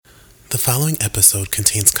The following episode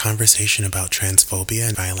contains conversation about transphobia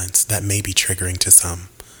and violence that may be triggering to some.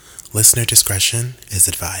 Listener discretion is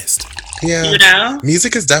advised. Yeah. You know?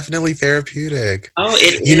 Music is definitely therapeutic. Oh,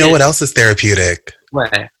 it You know what else is therapeutic?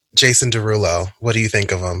 What? Jason Derulo. What do you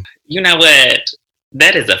think of him? You know what?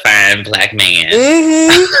 That is a fine black man.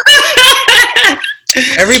 Mm-hmm.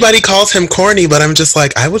 Everybody calls him corny, but I'm just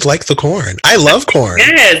like, I would like the corn. I love corn.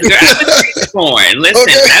 Yes, girl, I would take the corn. Listen,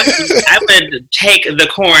 Okay. I would take the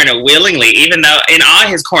corn willingly, even though in all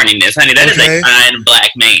his corniness, honey, that is Okay. a fine black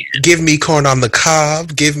man. Give me corn on the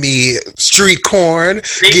cob. Give me street corn.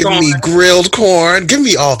 Street Give corn. me grilled corn. Give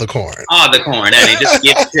me all the corn. All the corn, honey. Just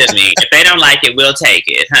give it to me. If they don't like it, we'll take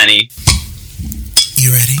it, honey.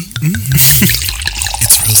 You ready?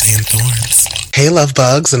 It's Rose and Thorns. Hey, love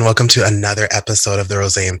bugs, and welcome to another episode of the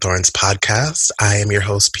Rose and Thorns podcast. I am your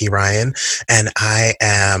host, P. Ryan, and I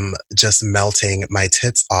am just melting my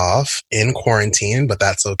tits off in quarantine, but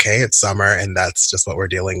that's okay. It's summer, and that's just what we're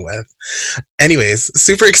dealing with. Anyways,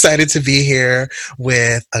 super excited to be here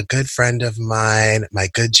with a good friend of mine, my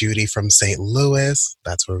good Judy from St. Louis.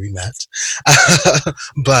 That's where we met.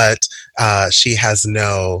 But she has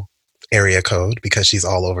no area code because she's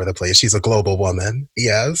all over the place. She's a global woman.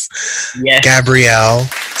 Yes. Yes. Gabrielle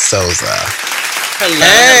Souza. Hello.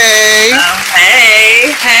 Hey. Oh,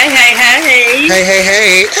 hey. Hey. Hey, hey,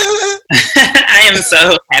 hey. I am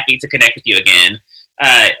so happy to connect with you again.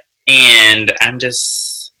 And I'm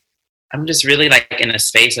just really like in a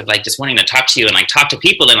space of like just wanting to talk to you and like talk to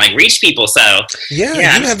people and like reach people. So Yeah,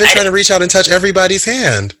 Yeah, you have been trying to reach out and touch everybody's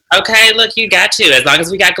hand. okay, look, you got to, as long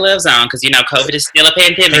as we got gloves on, because you know COVID is still a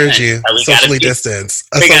pandemic. Heard honey. you. So we gotta Socially be- distance.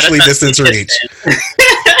 A we gotta socially distance socially reach.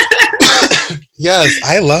 distance. Yes,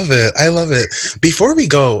 I love it. I love it. Before we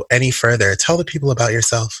go any further, tell the people about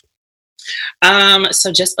yourself.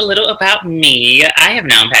 So just a little about me. I have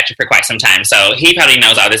known Patrick for quite some time, so he probably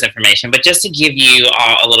knows all this information. But just to give you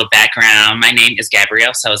all a little background, my name is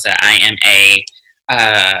Gabrielle Souza. I am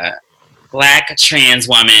a black trans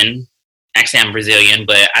woman. Actually, I'm Brazilian,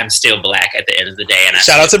 but I'm still black at the end of the day. And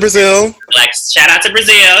Shout out to Brazil. Like, shout out to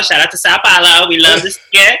Brazil. Shout out to Sao Paulo. We love this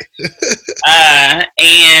shit.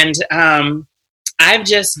 I've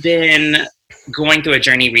just been going through a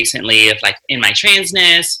journey recently of like in my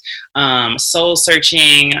transness, soul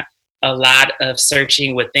searching, a lot of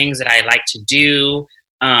searching with things that I like to do.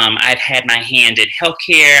 I've had my hand in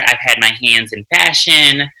healthcare. I've had my hands in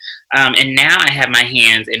fashion. And now I have my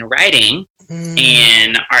hands in writing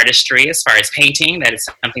and artistry as far as painting. That is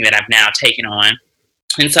something that I've now taken on.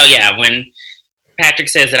 And so, yeah, when Patrick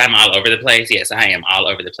says that I'm all over the place, yes, I am all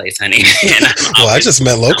over the place, honey. And I'm Well, I just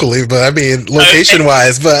meant locally, but I mean,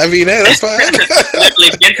 location-wise, but I mean, hey, that's fine.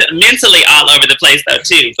 mentally all over the place, though,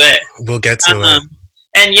 too. But We'll get to it.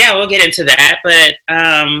 and yeah, we'll get into that.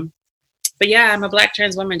 But yeah, I'm a black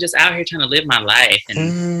trans woman just out here trying to live my life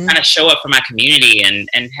and trying to show up for my community and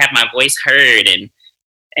have my voice heard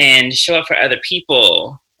and show up for other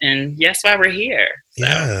people. And that's why we're here. So.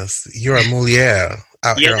 Yes, you're a mujer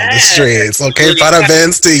out here on the Yes. streets. Okay, Really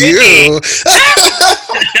parabéns to you.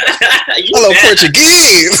 Hello,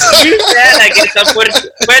 Portuguese. You said I get some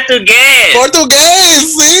Portuguese.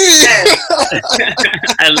 Portuguese, see?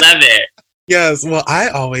 I love it. Yes, well, I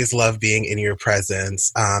always love being in your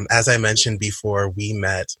presence. As I mentioned before, we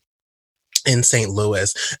met in St.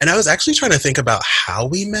 Louis, and I was actually trying to think about how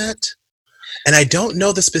we met, and I don't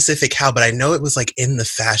know the specific how, but I know it was like in the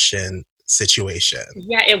fashion situation.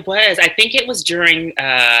 Yeah, it was. I think it was during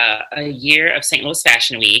a year of St. Louis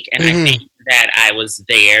Fashion Week, and I think that I was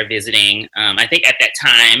there visiting. I think at that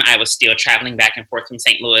time I was still traveling back and forth from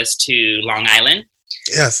St. Louis to Long Island.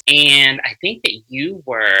 Yes, And I think that you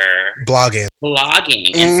were blogging.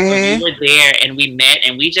 blogging. And so you were there and we met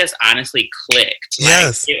and we just honestly clicked.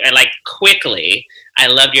 Yes. Like quickly. I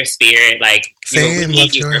loved your spirit. Like, you were Same, witty,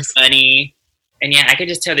 loved you were yours. funny. And yeah, I could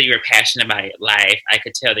just tell that you were passionate about life. I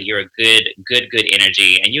could tell that you were good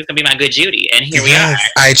energy. And you were going to be my good Judy. And here we are.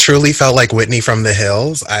 I truly felt like Whitney from the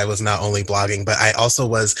Hills. I was not only blogging, but I also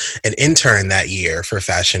was an intern that year for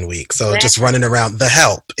Fashion Week. So just running around the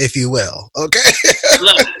help, if you will. Okay.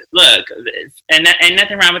 Look. And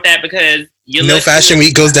nothing wrong with that because you No Fashion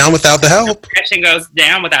Week goes down without the help. Fashion goes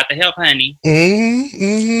down without the help, honey.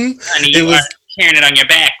 Honey, You are carrying it on your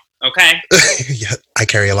back. Okay. Yeah, I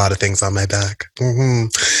carry a lot of things on my back.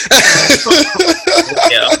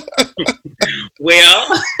 Well,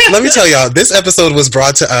 Let me tell y'all, this episode was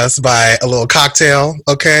brought to us by a little cocktail.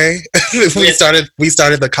 Okay, we started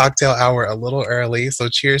the cocktail hour a little early, so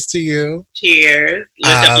cheers to you. cheers.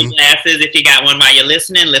 Lift up your glasses if you got one while you're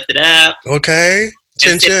listening. Lift it up. Okay,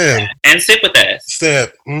 chin chin, and sip with us.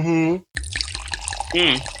 sip.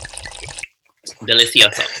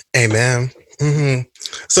 Delicioso. Amen. hmm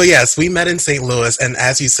So yes, we met in St. Louis, and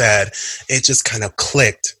as you said, it just kind of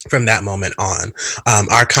clicked from that moment on.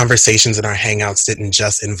 Our conversations and our hangouts didn't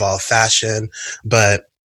just involve fashion, but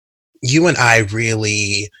you and I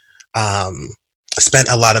really spent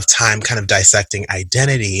a lot of time kind of dissecting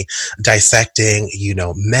identity, dissecting,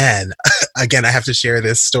 men. Again, I have to share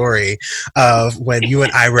this story of when you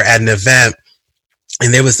and I were at an event.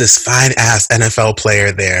 And there was this fine ass NFL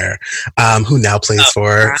player there, who now plays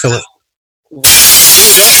for Philip. Don't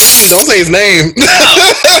say his name.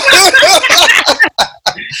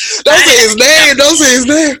 Don't say his name. Don't say his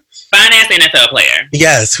name. Fine ass NFL player.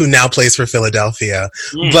 Yes, who now plays for Philadelphia.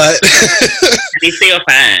 But he's still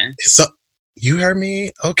fine. So you heard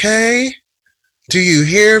me? Okay. Do you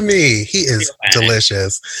hear me? He is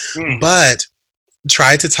delicious. But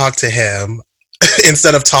try to talk to him.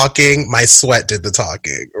 Instead of talking, my sweat did the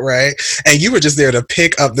talking, right? And you were just there to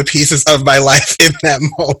pick up the pieces of my life in that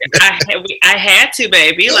moment. I had to,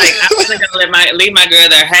 baby. Like, I wasn't gonna leave my girl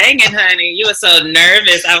there hanging, honey. You were so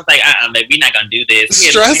nervous. I was like, baby, we're not gonna do this.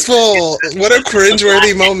 Stressful. What a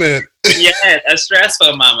cringeworthy moment. Yes, a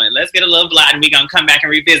stressful moment. Let's get a little blot, and we're gonna come back and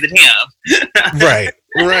revisit him. Right.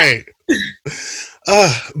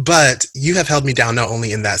 But you have held me down not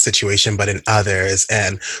only in that situation, but in others,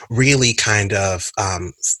 and really kind of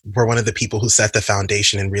were one of the people who set the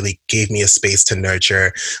foundation and really gave me a space to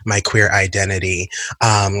nurture my queer identity.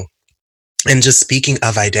 And just speaking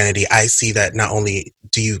of identity, I see that not only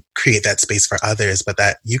do you create that space for others, but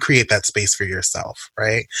that you create that space for yourself,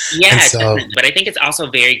 right? Yeah, but I think it's also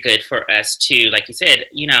very good for us to, like you said,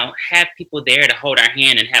 have people there to hold our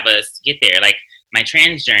hand and have us get there. Like, my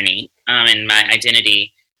trans journey and my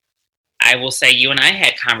identity, I will say you and I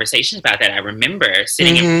had conversations about that. I remember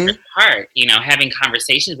sitting in the park, having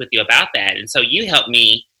conversations with you about that. And so you helped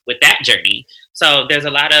me with that journey. So there's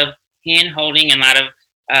a lot of hand holding and a lot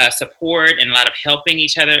of support and a lot of helping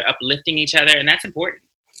each other, uplifting each other. And that's important.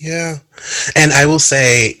 Yeah. And I will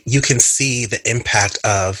say you can see the impact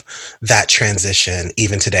of that transition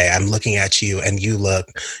even today. I'm looking at you and you look,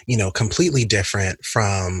 completely different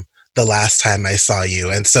from the last time I saw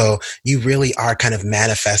you. And so you really are kind of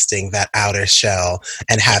manifesting that outer shell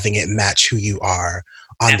and having it match who you are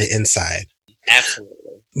on the inside. Absolutely.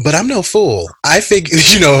 But I'm no fool. I figure,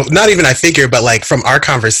 not even I figure, but like from our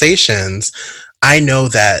conversations, I know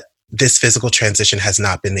that this physical transition has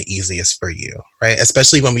not been the easiest for you, right?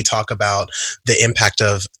 Especially when we talk about the impact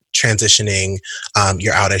of transitioning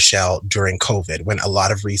your outer shell during COVID, when a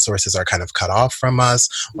lot of resources are kind of cut off from us,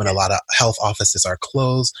 when a lot of health offices are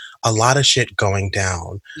closed, a lot of shit going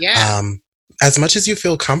down. Yeah. As much as you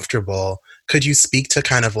feel comfortable, could you speak to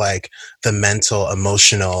kind of like the mental,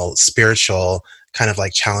 emotional, spiritual kind of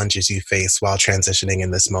like challenges you face while transitioning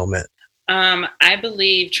in this moment? I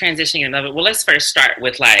believe transitioning in love. Well, let's first start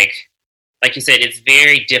with like you said, it's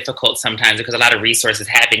very difficult sometimes because a lot of resources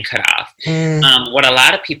have been cut off. What a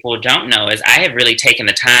lot of people don't know is I have really taken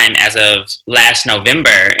the time as of last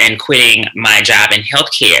November and quitting my job in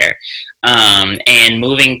healthcare and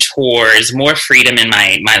moving towards more freedom in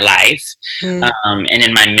my life and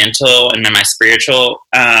in my mental and in my spiritual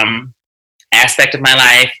aspect of my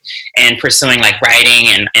life and pursuing like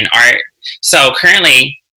writing and art. So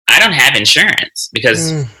currently I don't have insurance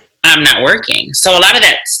because I'm not working. So a lot of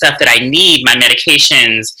that stuff that I need, my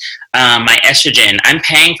medications, my estrogen, I'm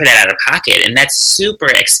paying for that out of pocket. And that's super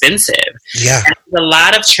expensive. Yeah. And there's a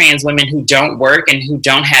lot of trans women who don't work and who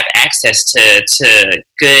don't have access to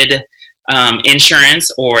good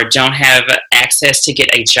insurance or don't have access to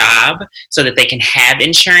get a job so that they can have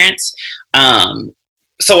insurance.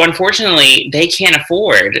 So unfortunately, they can't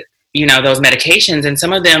afford, those medications. And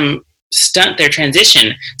some of them stunt their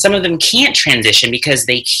transition. Some of them can't transition because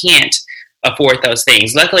they can't afford those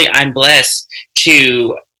things. Luckily, I'm blessed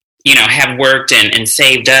to, have worked and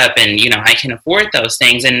saved up and, I can afford those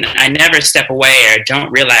things. And I never step away or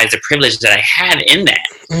don't realize the privilege that I have in that.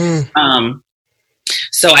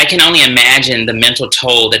 So I can only imagine the mental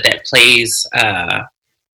toll that plays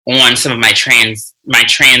on some of my trans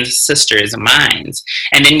sisters' minds.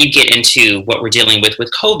 And then you get into what we're dealing with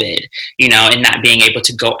COVID, and not being able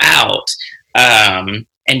to go out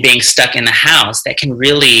and being stuck in the house. That can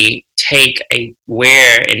really take a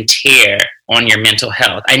wear and tear on your mental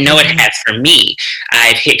health. I know it has for me.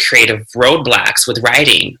 I've hit creative roadblocks with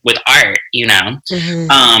writing, with art,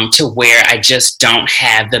 to where I just don't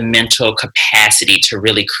have the mental capacity to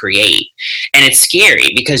really create. And it's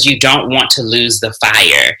scary because you don't want to lose the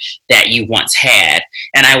fire that you once had.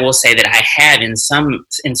 And I will say that I have in some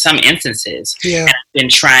instances. Yeah. And I've been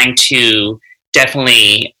trying to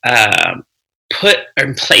definitely put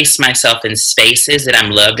and place myself in spaces that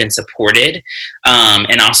I'm loved and supported,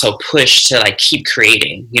 and also push to like keep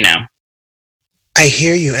creating, you know. I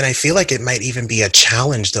hear you, and I feel like it might even be a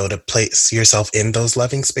challenge though to place yourself in those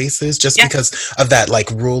loving spaces just because of that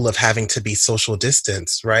like rule of having to be social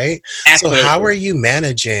distance, right? Absolutely. So how are you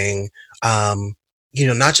managing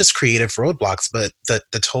not just creative roadblocks, but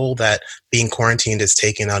the toll that being quarantined is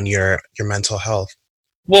taking on your mental health?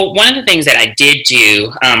 Well, one of the things that I did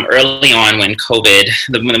do early on when COVID,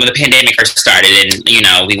 when the pandemic first started and, you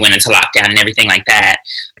know, we went into lockdown and everything like that,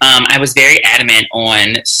 I was very adamant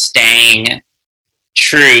on staying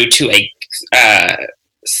true to a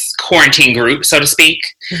quarantine group, so to speak.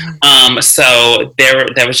 So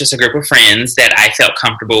there was just a group of friends that I felt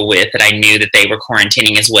comfortable with, that I knew that they were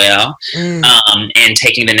quarantining as well, and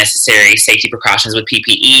taking the necessary safety precautions with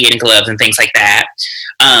PPE and gloves and things like that.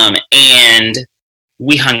 And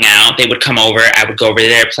we hung out. They would come over. I would go over to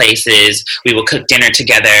their places. We would cook dinner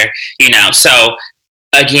together, you know. So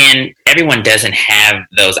again, everyone doesn't have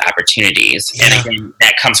those opportunities. Yeah. And again,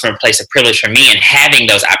 that comes from a place of privilege for me, and having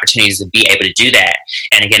those opportunities to be able to do that.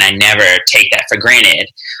 And again, I never take that for granted.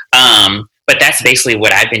 But that's basically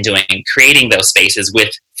what I've been doing, creating those spaces with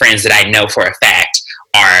friends that I know for a fact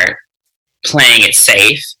are playing it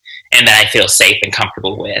safe and that I feel safe and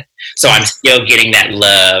comfortable with. So I'm still getting that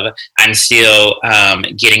love. I'm still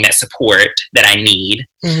getting that support that I need.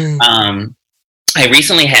 I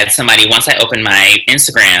recently had somebody, once I opened my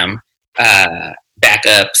Instagram back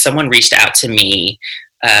up, someone reached out to me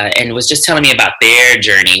and was just telling me about their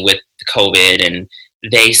journey with COVID. And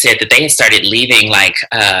they said that they had started leaving like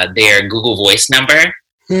their Google Voice number.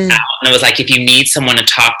 And it was like, if you need someone to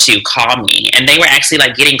talk to, call me. And they were actually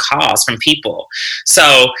like getting calls from people.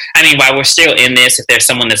 So, I mean, while we're still in this, if there's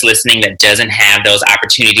someone that's listening that doesn't have those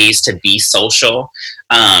opportunities to be social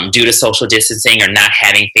due to social distancing, or not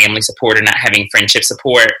having family support, or not having friendship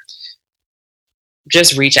support,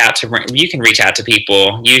 just you can reach out to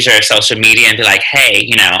people, use your social media and be like, hey,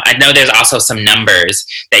 you know, I know there's also some numbers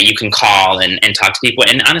that you can call and talk to people.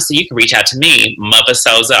 And honestly, you can reach out to me, Mother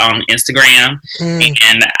Souza on Instagram,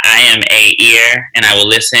 and I am a ear and I will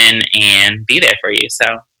listen and be there for you. So.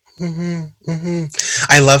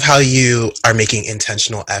 I love how you are making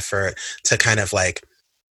intentional effort to kind of like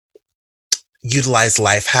utilize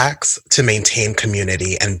life hacks to maintain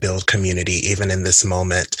community and build community even in this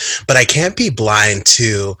moment. But I can't be blind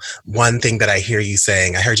to one thing that I hear you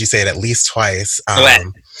saying. I heard you say it at least twice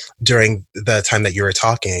during the time that you were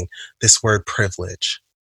talking, this word privilege,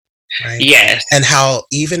 right? Yes. And how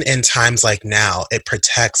even in times like now, it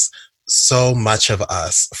protects so much of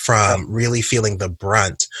us from really feeling the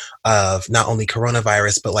brunt of not only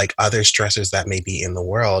coronavirus, but like other stressors that may be in the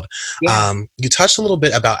world. Yeah. You touched a little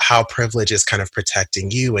bit about how privilege is kind of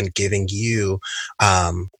protecting you and giving you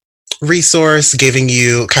resource, giving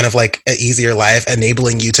you kind of like an easier life,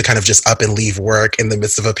 enabling you to kind of just up and leave work in the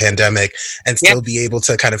midst of a pandemic and still be able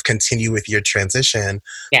to kind of continue with your transition.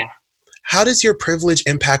 Yeah. How does your privilege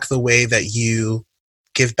impact the way that you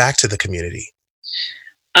give back to the community?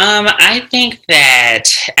 I think that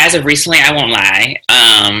as of recently, I won't lie,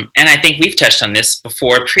 and I think we've touched on this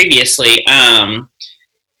before previously,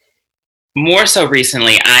 more so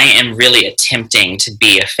recently, I am really attempting to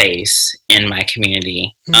be a face in my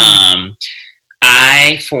community.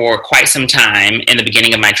 I, for quite some time in the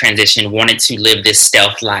beginning of my transition, wanted to live this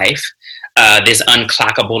stealth life, this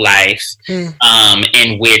unclockable life,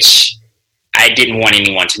 in which I didn't want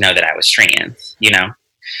anyone to know that I was trans, you know?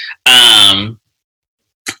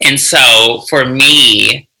 And so for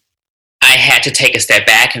me, I had to take a step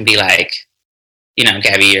back and be like, you know,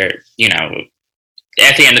 Gabby, you're, you know,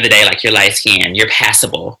 at the end of the day, like, you're light skinned, you're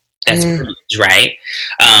passable. That's privilege, right?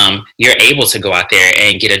 You're able to go out there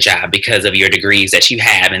and get a job because of your degrees that you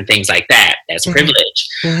have and things like that. That's privilege.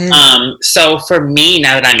 So for me,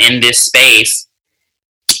 now that I'm in this space,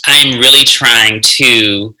 I'm really trying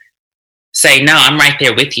to say, no, I'm right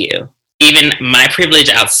there with you. Even my privilege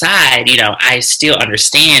outside, you know, I still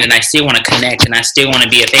understand and I still want to connect and I still want to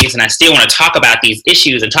be a face and I still want to talk about these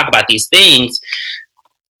issues and talk about these things,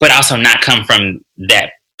 but also not come from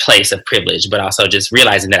that place of privilege, but also just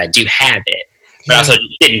realizing that I do have it. But also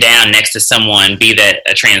sitting down next to someone, be that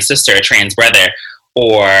a trans sister, a trans brother,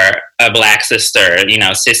 or a black sister, you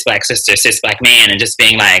know, cis black sister, cis black man, and just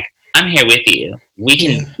being like, I'm here with you. We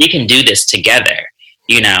can do this together.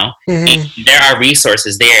 You know, there are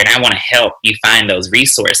resources there and I want to help you find those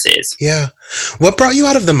resources. Yeah. What brought you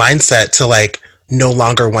out of the mindset to like no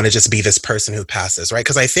longer want to just be this person who passes, right?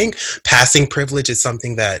 Because I think passing privilege is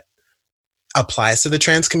something that applies to the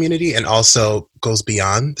trans community and also goes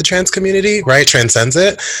beyond the trans community, right? Transcends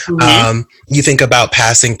it. You think about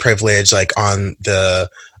passing privilege like on the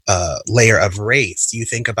layer of race. You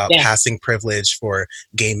think about passing privilege for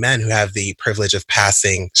gay men who have the privilege of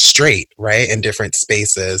passing straight, right, in different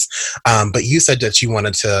spaces. But you said that you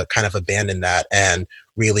wanted to kind of abandon that and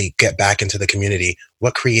really get back into the community.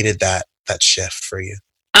 What created that shift for you?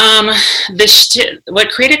 What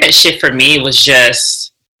created that shift for me was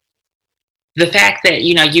just the fact that,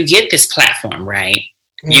 you know, you get this platform, right?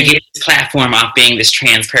 You get this platform off being this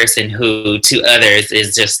trans person who to others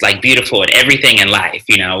is just like beautiful and everything in life.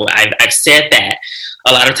 You know, I've said that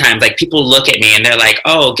a lot of times, like people look at me and they're like,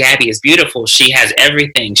 oh, Gabby is beautiful. She has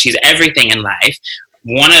everything. She's everything in life.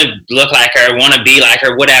 Want to look like her, want to be like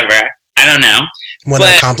her, whatever. I don't know. Want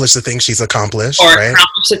to accomplish the things she's accomplished. Or right?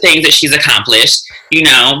 accomplish the things that she's accomplished, you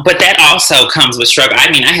know, but that also comes with struggle.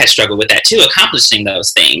 I mean, I had struggled with that too, accomplishing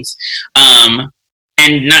those things.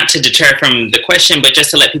 And not to deter from the question, but just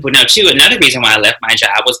to let people know too, another reason why I left my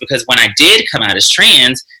job was because when I did come out as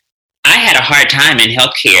trans, I had a hard time in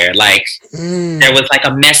healthcare. Like there was like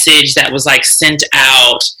a message that was like sent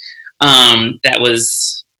out that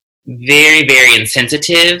was very, very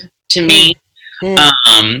insensitive to me.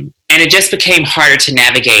 And it just became harder to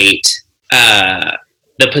navigate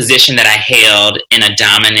the position that I held in a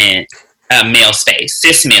dominant male space,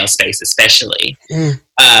 cis male space especially.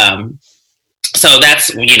 So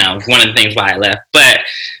that's, you know, one of the things why I left. But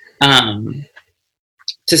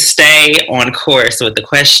to stay on course with the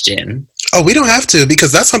question. Oh, we don't have to,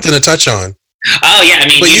 because that's something to touch on. Oh, yeah. I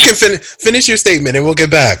mean, but you can finish your statement and we'll get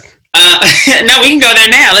back. No, we can go there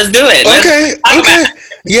now. Let's do it. Okay.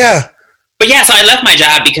 Yeah. But yeah, so I left my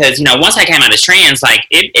job because, you know, once I came out as trans, like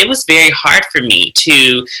it was very hard for me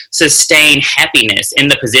to sustain happiness in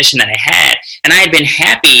the position that I had. And I had been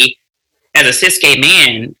happy as a cis gay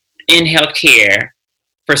man in healthcare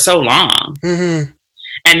for so long.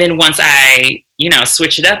 And then once I, you know,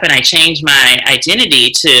 switch it up and I change my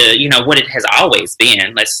identity to, you know, what it has always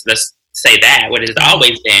been, let's say that, what it has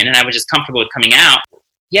always been, and I was just comfortable with coming out.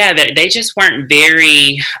 Yeah, they just weren't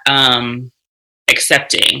very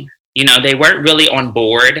accepting. You know, they weren't really on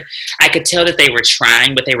board. I could tell that they were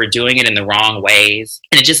trying, but they were doing it in the wrong ways.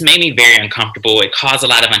 And it just made me very uncomfortable. It caused a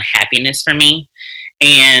lot of unhappiness for me.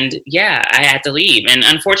 And yeah, I had to leave. And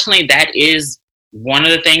unfortunately, that is one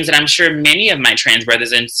of the things that I'm sure many of my trans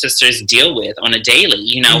brothers and sisters deal with on a daily.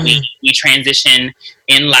 You know, we transition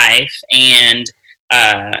in life and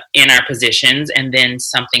in our positions, and then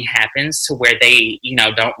something happens to where they, you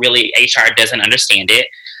know, don't really, HR doesn't understand it.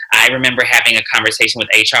 I remember having a conversation with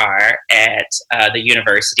HR at the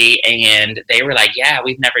university, and they were like, yeah,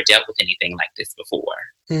 we've never dealt with anything like this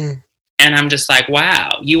before. And I'm just like, wow,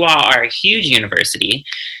 you all are a huge university.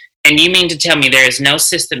 And you mean to tell me there is no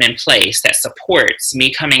system in place that supports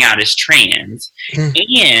me coming out as trans?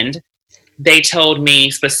 And they told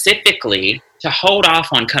me specifically to hold off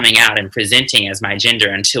on coming out and presenting as my gender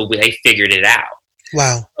until they figured it out.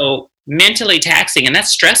 Wow. So mentally taxing, and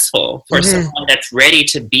that's stressful for someone that's ready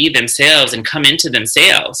to be themselves and come into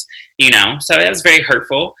themselves, you know? So that was very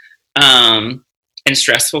hurtful and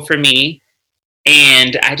stressful for me.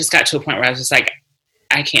 And I just got to a point where I was just like,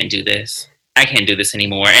 I can't do this. I can't do this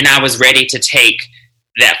anymore. And I was ready to take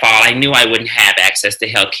that fall. I knew I wouldn't have access to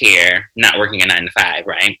health care, not working a 9-to-5,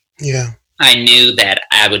 right? Yeah. I knew that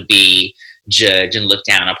I would be judged and looked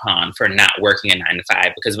down upon for not working a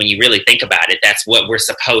 9-to-5, because when you really think about it, that's what we're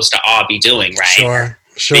supposed to all be doing, right?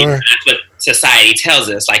 Sure. That's what society tells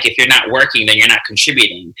us. Like, if you're not working, then you're not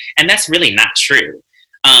contributing. And that's really not true.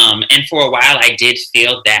 And for a while, I did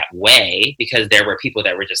feel that way, because there were people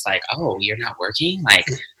that were just like, oh, you're not working? Like,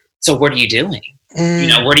 so what are you doing? You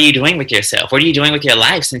know, what are you doing with yourself? What are you doing with your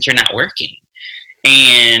life since you're not working?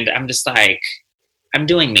 And I'm just like, I'm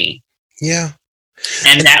doing me. Yeah.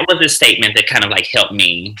 And that was a statement that kind of like helped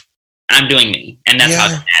me. I'm doing me. And that's all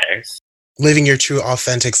that matters. Living your true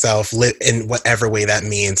authentic self in whatever way that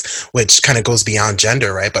means, which kind of goes beyond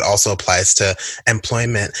gender, right? But also applies to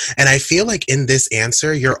employment. And I feel like in this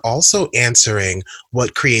answer, you're also answering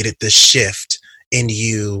what created the shift in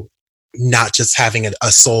you not just having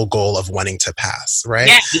a sole goal of wanting to pass, right?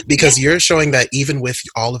 Yeah. Because you're showing that even with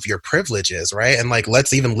all of your privileges, right? And like,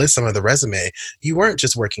 let's even list some of the resume. You weren't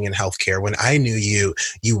just working in healthcare. When I knew you,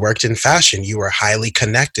 you worked in fashion. You were highly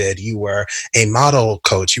connected. You were a model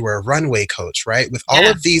coach. You were a runway coach, right? With all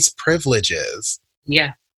of these privileges.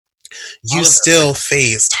 Yeah. You still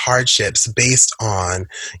faced hardships based on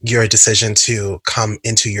your decision to come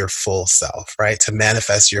into your full self, right? To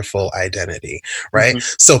manifest your full identity, right?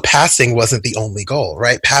 So passing wasn't the only goal,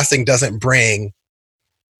 right? Passing doesn't bring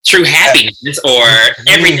true happiness or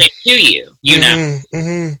everything to you, you know.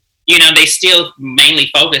 You know, they still mainly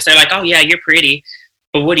focus. They're like, oh, yeah, you're pretty,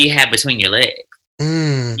 but what do you have between your legs?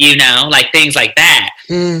 You know, like things like that.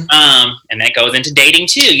 And that goes into dating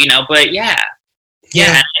too, you know, but yeah.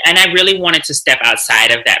 And I really wanted to step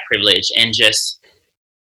outside of that privilege and just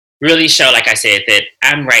really show, like I said, that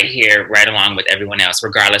I'm right here, right along with everyone else,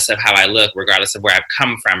 regardless of how I look, regardless of where I've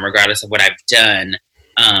come from, regardless of what I've done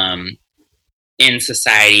in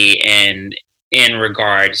society and in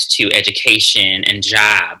regards to education and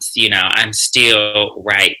jobs. You know, I'm still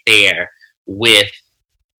right there with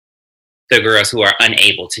the girls who are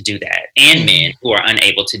unable to do that and men who are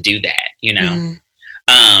unable to do that, you know.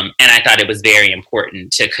 And I thought it was very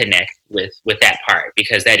important to connect with that part,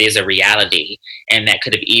 because that is a reality, and that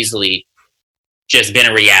could have easily just been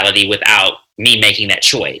a reality without me making that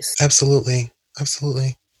choice. Absolutely.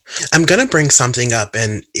 I'm going to bring something up,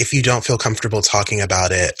 and if you don't feel comfortable talking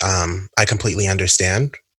about it, I completely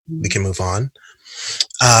understand. We can move on.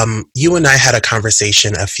 You and I had a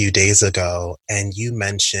conversation a few days ago, and you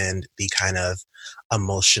mentioned the kind of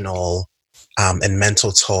emotional and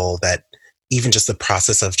mental toll that even just the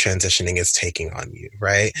process of transitioning is taking on you,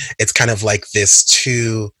 right? It's kind of like this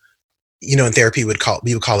two, you know, in therapy we would call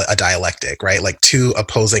it a dialectic, right? Like two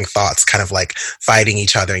opposing thoughts kind of like fighting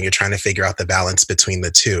each other, and you're trying to figure out the balance between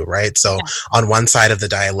the two, right? So on one side of the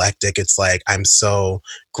dialectic, it's like, I'm so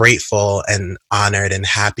grateful and honored and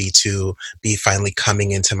happy to be finally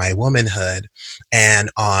coming into my womanhood, and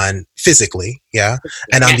on physically,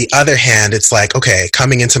 and on the other hand, it's like, okay,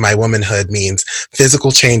 coming into my womanhood means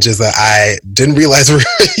physical changes that I didn't realize were,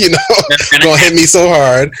 you know, gonna hit me so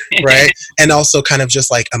hard, right? And also kind of just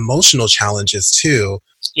like emotional challenges too,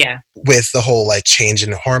 with the whole like change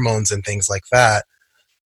in hormones and things like that.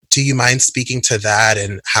 Do you mind speaking to that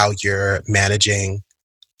and how you're managing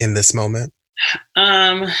in this moment?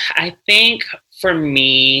 I think for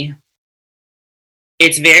me,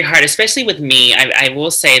 it's very hard, especially with me. I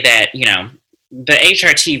will say that, you know, the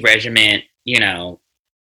HRT regimen, you know,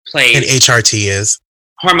 plays... And HRT is?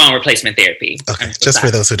 Hormone replacement therapy. Okay, just for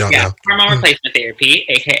those who don't know. Hormone replacement therapy,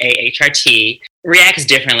 aka HRT, reacts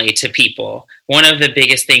differently to people. One of the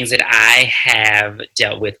biggest things that I have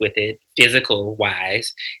dealt with it,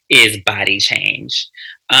 physical-wise, is body change.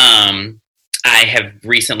 I have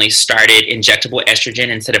recently started injectable estrogen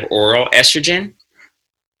instead of oral estrogen.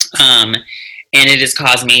 And it has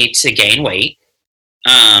caused me to gain weight.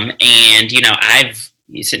 And, you know,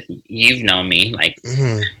 you've known me like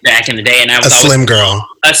back in the day, and I was a slim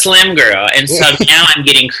girl. And so now I'm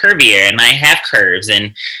getting curvier, and I have curves,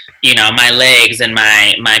 and, you know, my legs and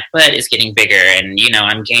my butt is getting bigger, and, you know,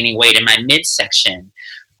 I'm gaining weight in my midsection.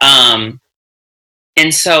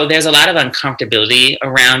 And so there's a lot of uncomfortability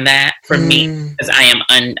around that for me, because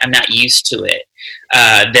I'm not used to it.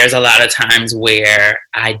 There's a lot of times where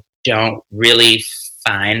I don't really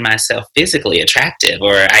find myself physically attractive,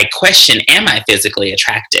 or I question, am I physically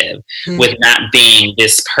attractive with not being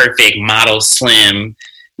this perfect model, slim,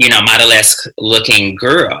 you know, model-esque looking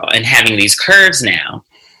girl, and having these curves now.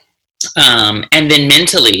 And then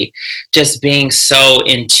mentally, just being so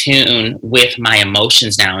in tune with my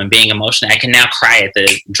emotions now, and being emotional. I can now cry at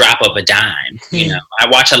the drop of a dime. You know, I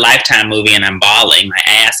watch a Lifetime movie and I'm bawling my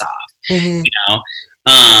ass off, you know,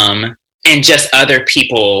 and just other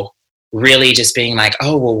people really just being like,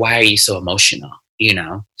 oh, well, why are you so emotional? You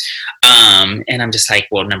know? And I'm just like,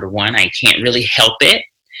 well, number one, I can't really help it.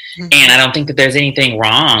 And I don't think that there's anything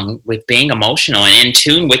wrong with being emotional and in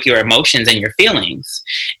tune with your emotions and your feelings,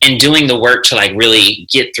 and doing the work to like really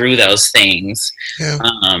get through those things.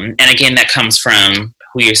 And again, that comes from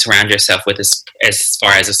who you surround yourself with as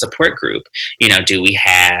far as a support group. You know, do we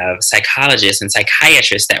have psychologists and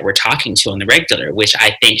psychiatrists that we're talking to on the regular, which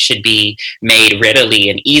I think should be made readily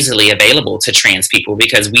and easily available to trans people,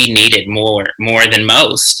 because we need it more than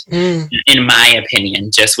most, in my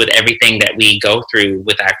opinion, just with everything that we go through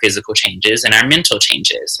with our physical changes and our mental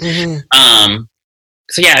changes.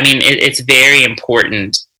 So yeah, I mean, it's very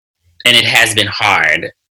important, and it has been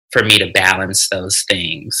hard for me to balance those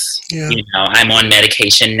things. You know, I'm on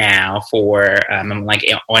medication now for, I'm like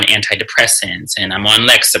on antidepressants, and I'm on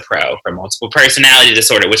Lexapro for multiple personality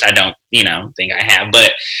disorder, which I don't, you know, think I have,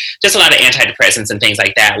 but just a lot of antidepressants and things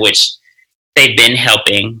like that, which they've been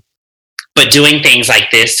helping. But doing things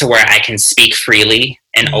like this to where I can speak freely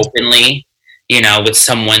and openly, you know, with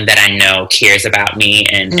someone that I know cares about me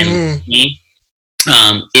and loves me,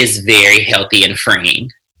 is very healthy and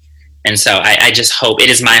freeing. And so I just hope, it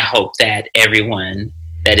is my hope that everyone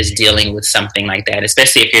that is dealing with something like that,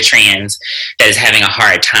 especially if you're trans, that is having a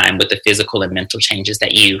hard time with the physical and mental changes,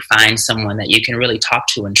 that you find someone that you can really talk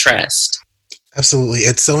to and trust. Absolutely.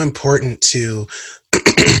 It's so important to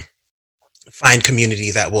find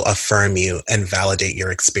community that will affirm you and validate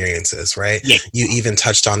your experiences, right? Yeah. You even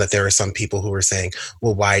touched on that there are some people who were saying,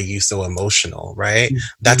 well, why are you so emotional, right? Mm-hmm.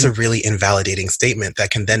 That's a really invalidating statement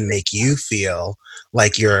that can then make you feel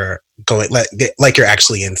like you're going, like you're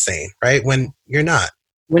actually insane, right? When you're not.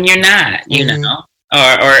 When you're not, you know,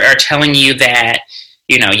 or telling you that,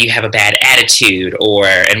 you know, you have a bad attitude,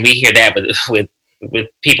 and we hear that with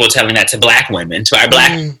people telling that to Black women, to our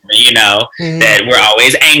Black women, you know, that we're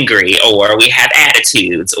always angry or we have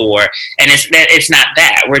attitudes, and it's not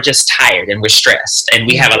that. We're just tired and we're stressed and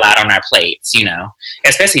we have a lot on our plates, you know,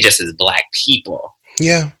 especially just as Black people.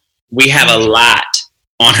 Yeah. We have a lot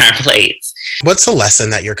on our plates. What's a lesson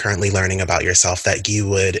that you're currently learning about yourself that you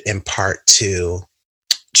would impart to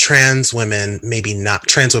trans women, maybe not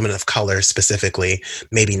trans women of color specifically,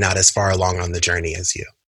 maybe not as far along on the journey as you?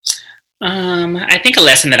 I think a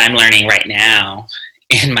lesson that I'm learning right now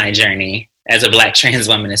in my journey as a Black trans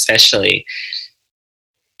woman especially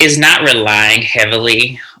is not relying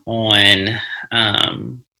heavily on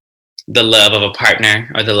the love of a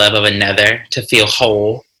partner or the love of another to feel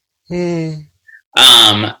whole.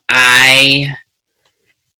 I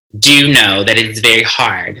do know that it's very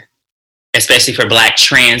hard, especially for Black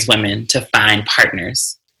trans women, to find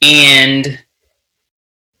partners. And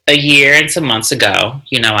a year and some months ago,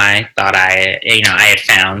 you know, I thought I had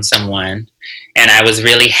found someone, and I was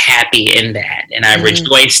really happy in that, and I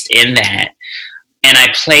rejoiced in that, and I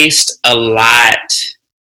placed a lot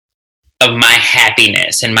of my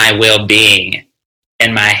happiness and my well-being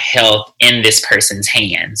and my health in this person's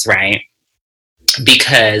hands, right?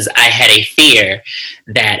 Because I had a fear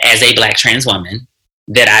that as a Black trans woman,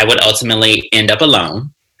 that I would ultimately end up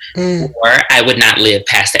alone, or I would not live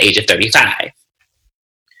past the age of 35.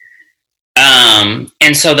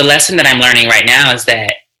 And so the lesson that I'm learning right now is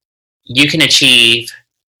that you can achieve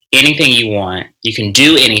anything you want. You can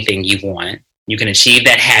do anything you want. You can achieve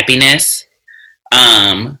that happiness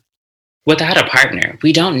without a partner.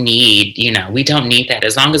 We don't need that,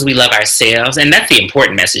 as long as we love ourselves. And that's the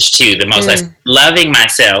important message too. The most loving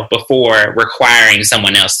myself before requiring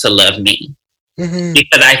someone else to love me.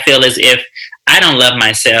 Because I feel as if I don't love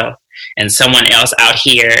myself and someone else out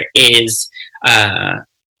here is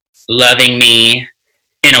loving me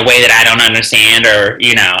in a way that I don't understand, or,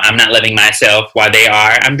 you know, I'm not loving myself while they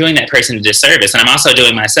are, I'm doing that person a disservice. And I'm also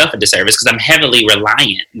doing myself a disservice because I'm heavily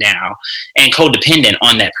reliant now and codependent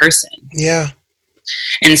on that person. Yeah.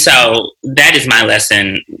 And so that is my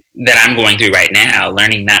lesson that I'm going through right now,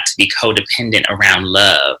 learning not to be codependent around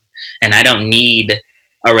love. And I don't need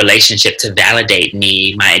a relationship to validate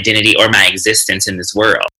me, my identity, or my existence in this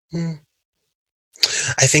world.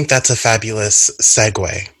 I think that's a fabulous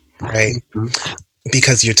segue, right?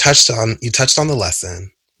 Because you touched on the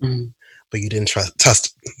lesson, but you didn't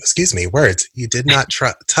you did not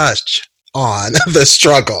touch on the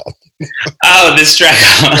struggle. Oh, the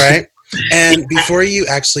struggle. Right? And before you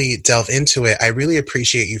actually delve into it, I really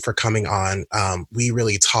appreciate you for coming on. We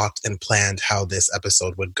really talked and planned how this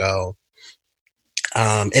episode would go.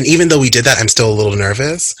 And even though we did that, I'm still a little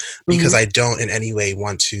nervous because I don't in any way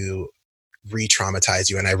want to re-traumatize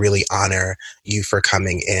you, and I really honor you for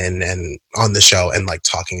coming in and on the show and like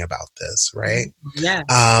talking about this, right? Yeah.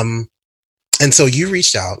 And so you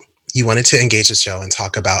reached out, you wanted to engage the show and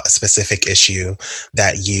talk about a specific issue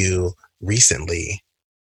that you recently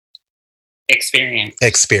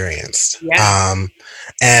experienced. Yeah.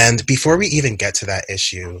 And before we even get to that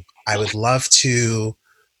issue, I would love to,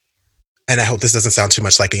 and I hope this doesn't sound too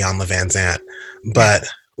much like a Iyanla Vanzant, but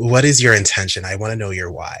what is your intention? I want to know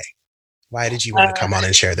your why. Why did you want to come on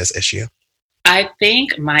and share this issue? I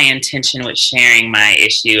think my intention with sharing my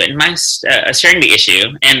issue and sharing the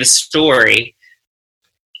issue and the story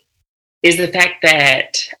is the fact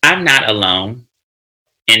that I'm not alone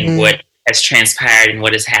in what has transpired and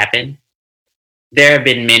what has happened. There have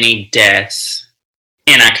been many deaths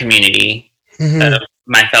in our community of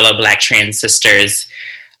my fellow Black trans sisters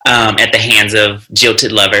at the hands of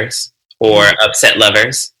jilted lovers or upset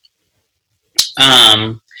lovers.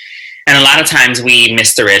 And a lot of times we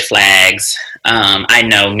miss the red flags. I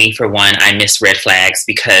know, me for one, I missed red flags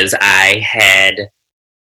because I had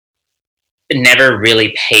never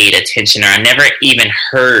really paid attention, or I never even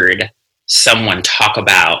heard someone talk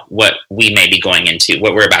about what we may be going into,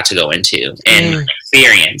 what we're about to go into, and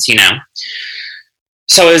experience, you know?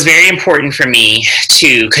 So it was very important for me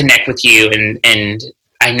to connect with you, and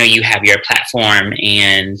I know you have your platform,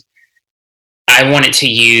 and I wanted to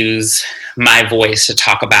use my voice to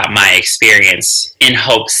talk about my experience in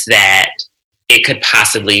hopes that it could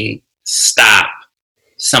possibly stop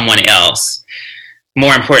someone else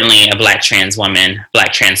more importantly, a Black trans woman,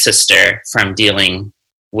 Black trans sister, from dealing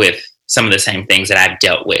with some of the same things that I've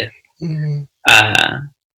dealt with. Mm-hmm.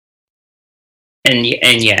 And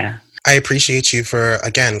yeah. I appreciate you for,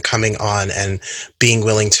 again, coming on and being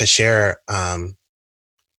willing to share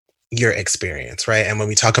your experience, right? And when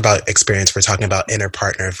we talk about experience, we're talking about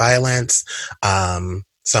inter-partner violence.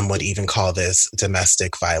 Some would even call this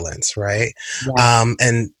domestic violence, right? Yeah.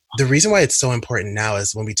 And the reason why it's so important now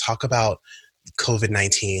is when we talk about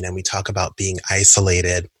COVID-19 and we talk about being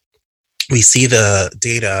isolated, we see the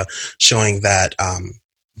data showing that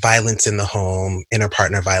violence in the home,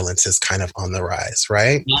 inter-partner violence is kind of on the rise,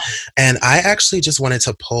 right? Yeah. And I actually just wanted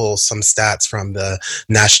to pull some stats from the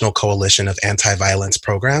National Coalition of Anti-Violence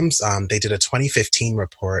Programs. They did a 2015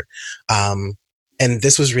 report. And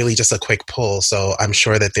this was really just a quick pull, so I'm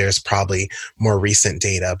sure that there's probably more recent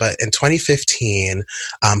data. But in 2015,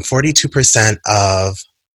 42% of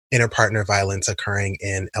inter-partner violence occurring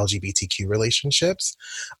in LGBTQ relationships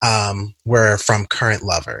were from current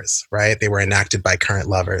lovers, right? They were enacted by current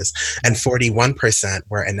lovers. And 41%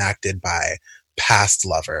 were enacted by past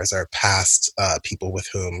lovers or past people with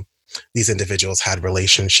whom these individuals had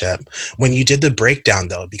relationship. When you did the breakdown,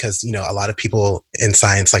 though, because, you know, a lot of people in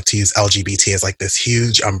science like to use LGBT as like this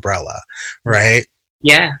huge umbrella, right?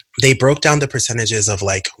 Yeah. They broke down the percentages of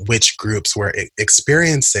like which groups were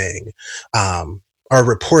experiencing or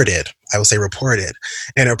reported, I will say reported,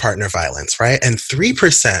 inter-partner violence, right? And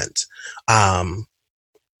 3%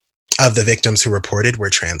 of the victims who reported were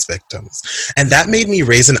trans victims. And that made me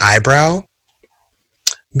raise an eyebrow,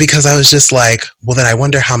 because I was just like, well, then I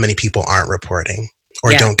wonder how many people aren't reporting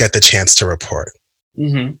or don't get the chance to report.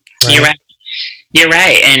 Mm-hmm. Right? You're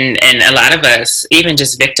right. And a lot of us, even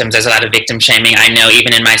just victims, there's a lot of victim shaming. I know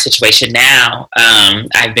even in my situation now,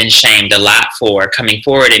 I've been shamed a lot for coming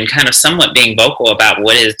forward and kind of somewhat being vocal about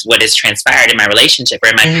what is transpired in my relationship or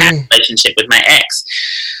in my past relationship with my ex.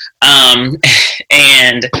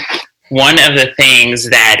 And one of the things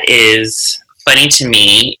that is funny to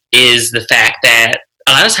me is the fact that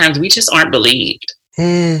a lot of times we just aren't believed.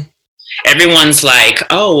 Everyone's like,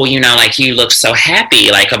 oh, you know, like you looked so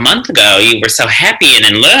happy like a month ago. You were so happy and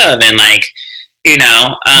in love and like, you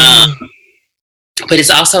know, but it's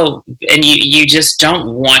also, and you just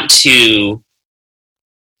don't want to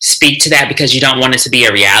speak to that because you don't want it to be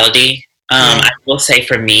a reality. I will say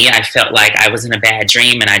for me, I felt like I was in a bad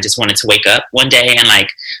dream and I just wanted to wake up one day and like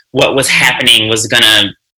what was happening was going to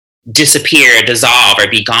disappear, dissolve, or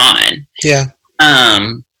be gone. Yeah.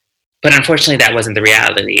 But unfortunately, that wasn't the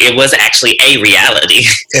reality. It was actually a reality.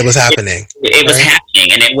 It was happening. It was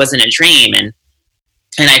happening, and it wasn't a dream. And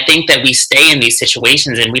I think that we stay in these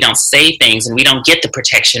situations and we don't say things and we don't get the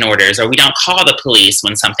protection orders or we don't call the police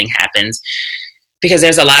when something happens because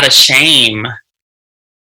there's a lot of shame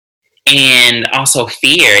and also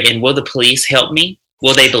fear. And will the police help me?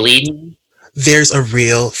 Will they believe me? There's a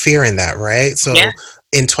real fear in that, right? So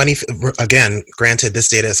again, granted, this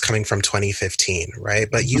data is coming from 2015, right?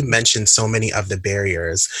 But you mentioned so many of the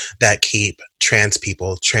barriers that keep trans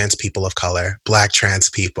people of color, Black trans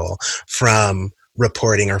people from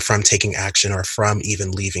reporting or from taking action or from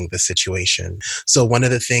even leaving the situation. So one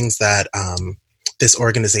of the things that this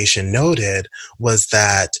organization noted was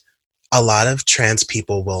that a lot of trans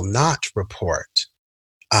people will not report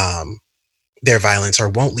their violence or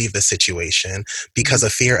won't leave the situation because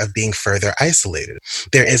of fear of being further isolated.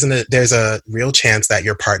 There's a real chance that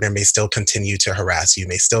your partner may still continue to harass you,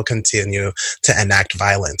 may still continue to enact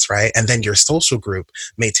violence, right? And then your social group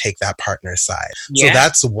may take that partner's side. Yeah. So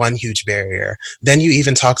that's one huge barrier. Then you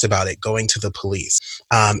even talked about it, going to the police.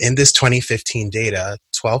 In this 2015 data,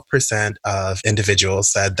 12% of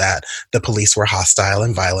individuals said that the police were hostile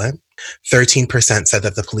and violent. 13% said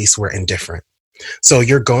that the police were indifferent. So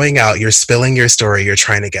you're going out, you're spilling your story, you're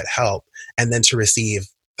trying to get help, and then to receive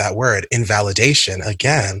that word, invalidation,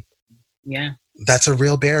 again, that's a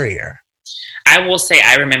real barrier. I will say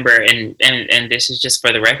I remember, and this is just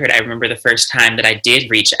for the record, I remember the first time that I did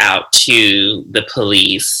reach out to the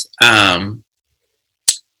police.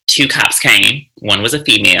 2 cops came. One was a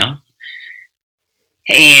female.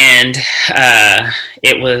 And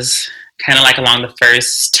it was kind of like along the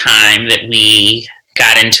first time that we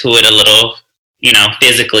got into it a little, you know,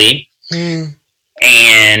 physically.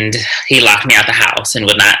 And he locked me out the house and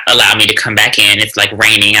would not allow me to come back in. It's like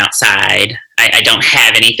raining outside. I don't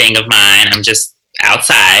have anything of mine. I'm just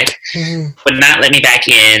outside. Would not let me back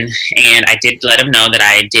in. And I did let him know that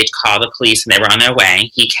I did call the police and they were on their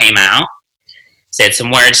way. He came out, said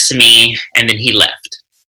some words to me, and then he left.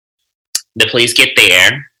 The police get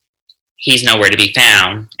there. He's nowhere to be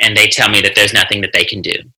found. And they tell me that there's nothing that they can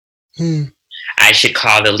do. I should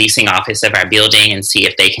call the leasing office of our building and see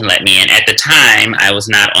if they can let me in. At the time, I was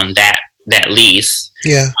not on that lease.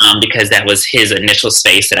 Yeah. Because that was his initial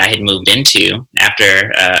space that I had moved into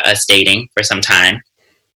after us dating for some time.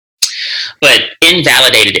 But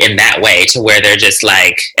invalidated in that way, to where they're just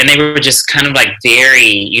like, and they were just kind of like very,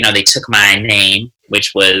 you know, they took my name,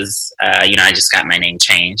 which was, you know, I just got my name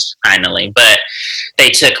changed finally, but they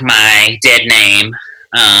took my dead name.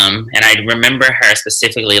 And I remember her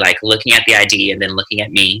specifically like looking at the ID and then looking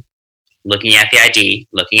at me, looking at the ID,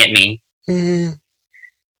 looking at me. Mm-hmm.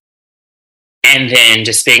 And then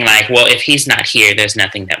just being like, well, if he's not here, there's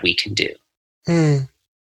nothing that we can do. Mm.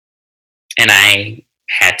 And I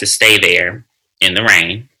had to stay there in the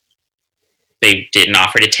rain. They didn't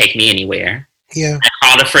offer to take me anywhere. Yeah. I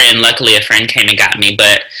called a friend. Luckily, a friend came and got me,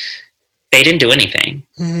 but they didn't do anything.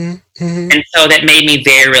 Mm-hmm. Mm-hmm. And so that made me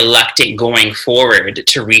very reluctant going forward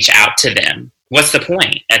to reach out to them. What's the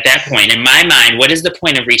point at that point? In my mind, what is the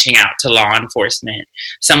point of reaching out to law enforcement,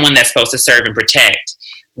 someone that's supposed to serve and protect,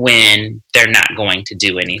 when they're not going to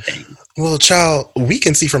do anything? Well, child, we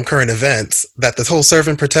can see from current events that this whole serve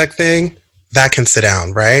and protect thing, that can sit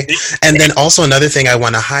down, right? And then also another thing I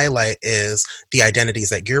want to highlight is the identities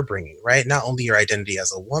that you're bringing, right? Not only your identity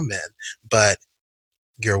as a woman, but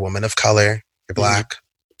you're a woman of color, you're Black,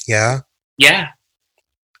 yeah? Yeah.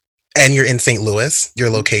 And you're in St. Louis, your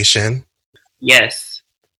location. Yes.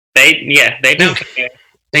 They don't care.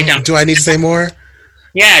 They don't. Do I need to say more?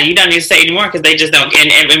 Yeah, you don't need to say anymore because they just don't.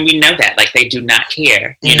 And we know that. Like, they do not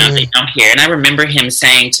care. You know, they don't care. And I remember him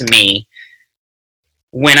saying to me,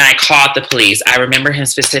 when I called the police, I remember him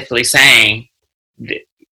specifically saying,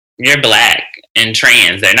 you're Black and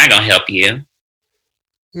trans. They're not going to help you.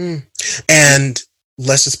 Mm. And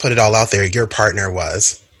let's just put it all out there. Your partner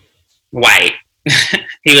was? White.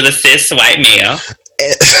 He was a cis white male.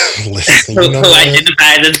 Listen, who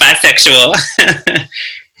identified as bisexual.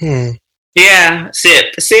 Yeah,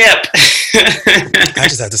 sip. I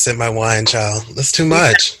just have to sip my wine, child. That's too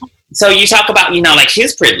much. So you talk about, you know, like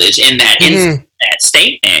his privilege in that that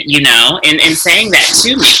statement, you know, and saying that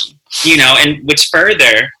to me, you know, and which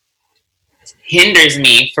further hinders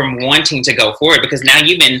me from wanting to go forward, because now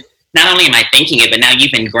not only am I thinking it, but now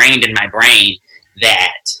you've ingrained in my brain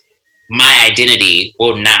that my identity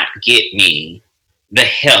will not get me the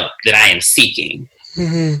help that I am seeking,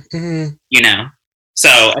 you know? So,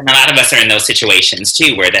 and a lot of us are in those situations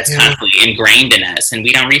too, where that's constantly ingrained in us, and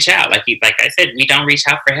we don't reach out. Like I said, we don't reach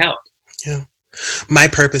out for help. Yeah. My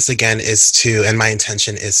purpose again is to, and my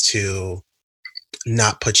intention is to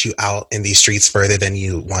not put you out in these streets further than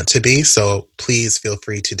you want to be. So please feel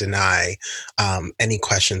free to deny any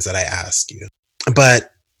questions that I ask you.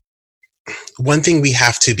 But one thing we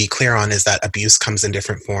have to be clear on is that abuse comes in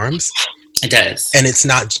different forms. It does. And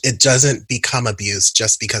it doesn't become abuse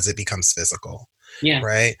just because it becomes physical. Yeah.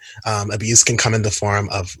 Right. Abuse can come in the form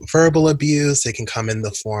of verbal abuse. It can come in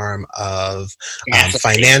the form of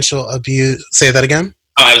financial abuse. Say that again.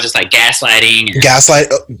 Oh, I was just like gaslighting.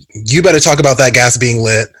 Gaslight. You better talk about that gas being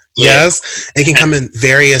lit. Yes. It can come in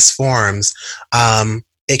various forms.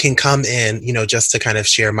 It can come in, you know, just to kind of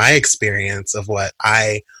share my experience of what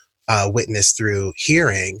I witnessed through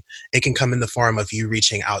hearing. It can come in the form of you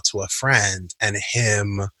reaching out to a friend and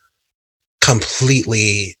him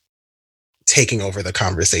completely taking over the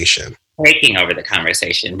conversation.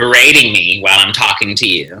 Berating me while I'm talking to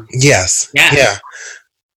you. Yes. Yeah.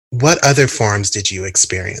 What other forms did you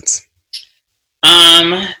experience?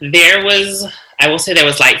 I will say there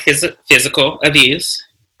was like physical abuse.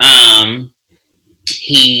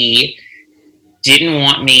 He didn't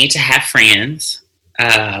want me to have friends,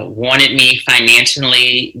 wanted me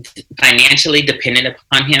financially dependent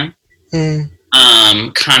upon him.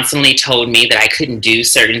 Constantly told me that I couldn't do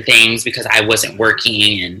certain things because I wasn't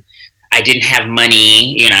working and I didn't have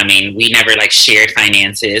money. You know, I mean, we never like shared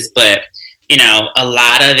finances, but you know, a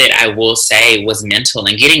lot of it, I will say, was mental,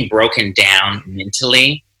 and getting broken down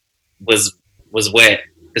mentally was what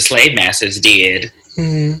the slave masters did,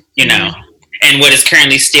 you know, and what is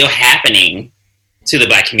currently still happening to the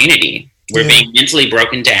Black community. We're being mentally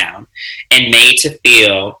broken down and made to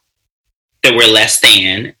feel that we're less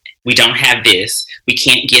than. We don't have this. We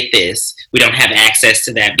can't get this. We don't have access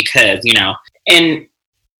to that because, you know, and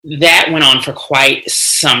that went on for quite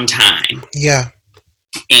some time. Yeah.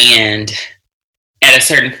 And at a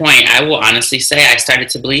certain point, I will honestly say I started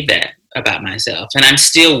to believe that about myself. And I'm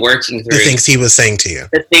still working through the things he was saying to you.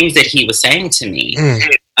 The things that he was saying to me.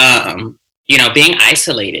 You know, being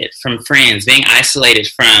isolated from friends, being isolated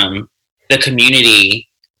from the community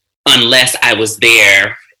unless I was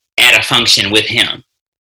there at a function with him.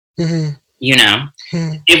 You know,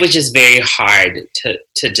 it was just very hard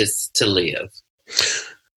to live.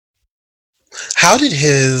 How did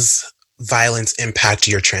his violence impact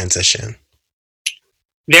your transition?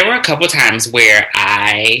 There were a couple times where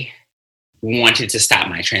I wanted to stop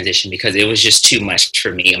my transition because it was just too much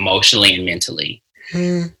for me emotionally and mentally.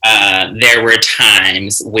 There were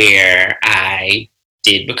times where I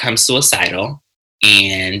did become suicidal,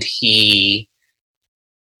 and he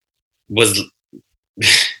was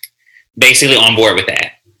basically on board with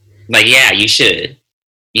that. Like, yeah, you should,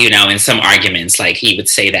 in some arguments, like he would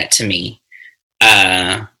say that to me.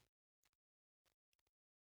 And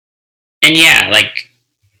yeah, like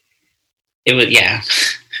it was, yeah.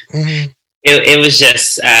 Mm-hmm. It was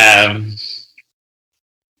just, that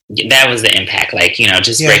was the impact, like,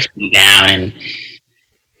 just breaking me down and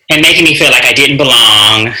making me feel like I didn't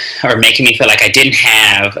belong, or making me feel like I didn't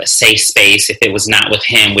have a safe space if it was not with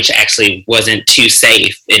him, which actually wasn't too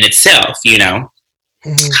safe in itself,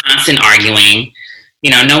 Mm-hmm. Constant arguing.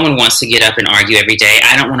 No one wants to get up and argue every day.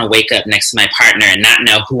 I don't want to wake up next to my partner and not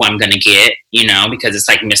know who I'm going to get, because it's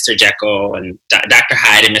like Mr. Jekyll and Dr.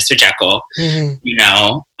 Hyde and Mr. Jekyll,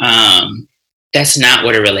 mm-hmm. That's not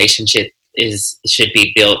what a relationship should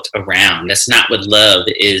be built around. That's not what love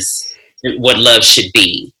should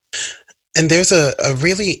be. And there's a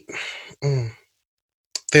really,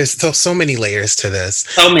 there's so many layers to this.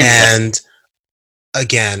 So many. And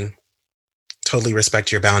again, totally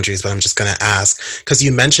respect your boundaries, but I'm just going to ask, because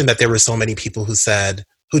you mentioned that there were so many people who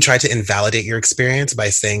tried to invalidate your experience by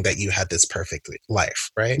saying that you had this perfect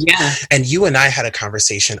life, right? Yeah. And you and I had a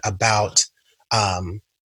conversation about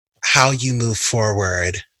how you move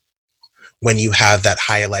forward when you have that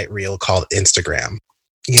highlight reel called Instagram.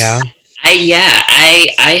 Yeah.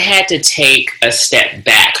 I had to take a step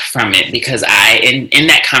back from it because in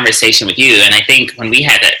that conversation with you, and I think when we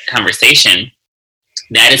had that conversation,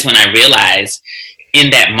 that is when I realized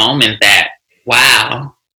in that moment that,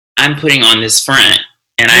 wow, I'm putting on this front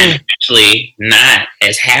and I'm actually not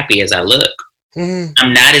as happy as I look. Mm.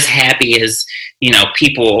 I'm not as happy as,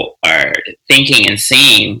 people are thinking and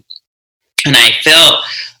seeing. And I felt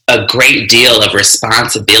a great deal of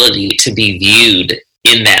responsibility to be viewed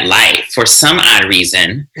in that light for some odd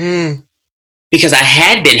reason. Because I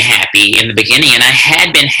had been happy in the beginning, and I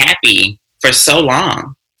had been happy for so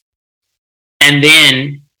long. And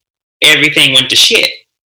then everything went to shit.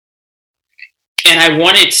 And I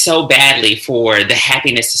wanted so badly for the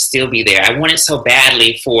happiness to still be there. I wanted so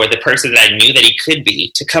badly for the person that I knew that he could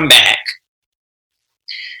be to come back.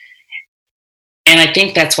 And I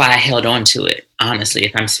think that's why I held on to it, honestly,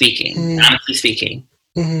 if I'm speaking, honestly speaking.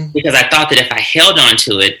 Mm-hmm. Because I thought that if I held on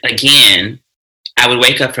to it, again, I would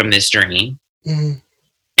wake up from this dream. Mm-hmm.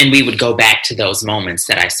 And we would go back to those moments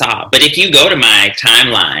that I saw. But if you go to my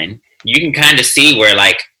timeline, you can kind of see where,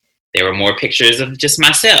 like, there were more pictures of just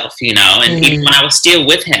myself, and even when I was still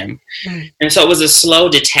with him. And so it was a slow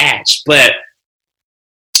detach. But,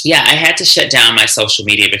 yeah, I had to shut down my social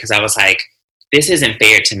media because I was like, this isn't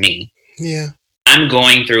fair to me. Yeah. I'm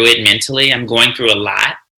going through it mentally. I'm going through a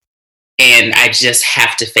lot. And I just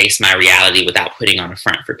have to face my reality without putting on a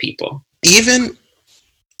front for people. Even,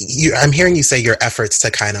 I'm hearing you say your efforts to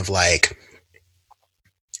kind of like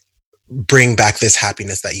bring back this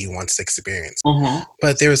happiness that you once experienced. Mm-hmm.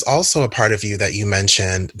 But there's also a part of you that you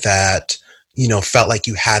mentioned that, felt like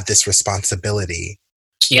you had this responsibility,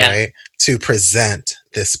 right, to present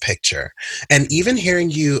this picture. And even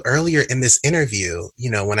hearing you earlier in this interview,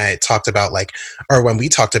 when I talked about when we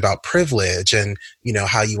talked about privilege and,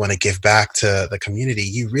 how you want to give back to the community,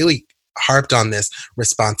 you really harped on this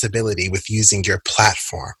responsibility with using your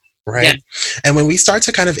platform. Right. Yeah. And when we start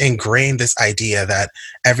to kind of ingrain this idea that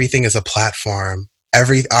everything is a platform,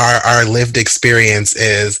 our lived experience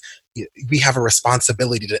is, we have a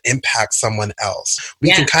responsibility to impact someone else.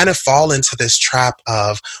 We can kind of fall into this trap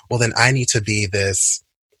of, well, then I need to be this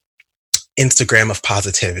Instagram of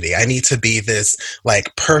positivity. I need to be this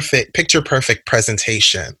like picture perfect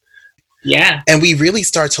presentation. Yeah. And we really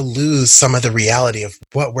start to lose some of the reality of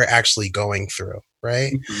what we're actually going through.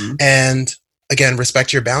 Right. Mm-hmm. And again,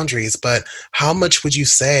 respect your boundaries, but how much would you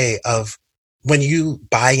say of when you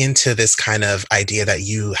buy into this kind of idea that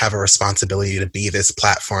you have a responsibility to be this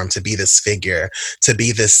platform, to be this figure, to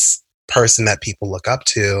be this person that people look up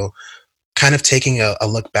to, kind of taking a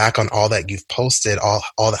look back on all that you've posted, all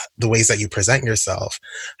the ways that you present yourself,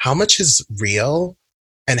 how much is real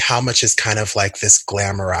and how much is kind of like this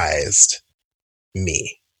glamorized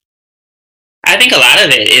me? I think a lot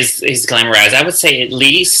of it is glamorized. I would say at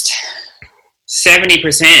least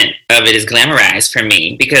 70% of it is glamorized for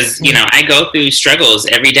me because, I go through struggles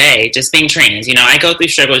every day just being trans. I go through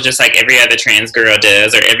struggles just like every other trans girl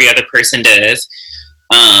does or every other person does.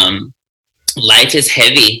 Life is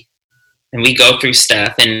heavy. and we go through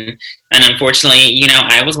stuff. And unfortunately, you know,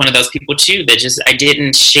 I was one of those people too that just, I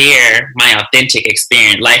didn't share my authentic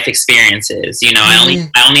life experiences. You know, I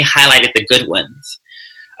only highlighted the good ones.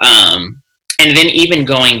 And then even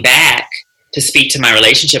going back to speak to my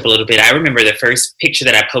relationship a little bit, I remember the first picture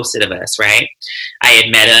that I posted of us, right? I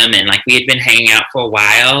had met him, and like we had been hanging out for a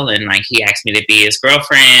while, and like he asked me to be his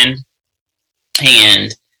girlfriend.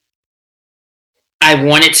 And I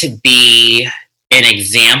wanted to be an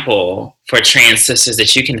example for trans sisters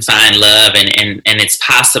that you can find love and it's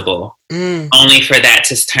possible, only for that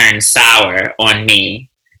to turn sour on me.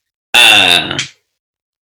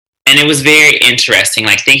 And it was very interesting,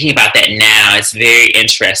 like thinking about that now, it's very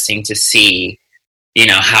interesting to see, you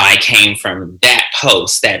know, how I came from that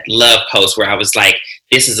post, that love post where I was like,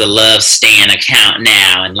 this is a love stan account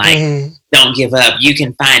now. And like, don't give up. You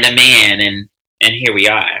can find a man. And here we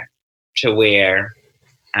are to where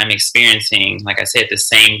I'm experiencing, like I said, the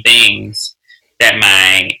same things that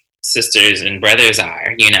my sisters and brothers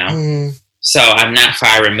are, you know? So I'm not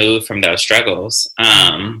far removed from those struggles.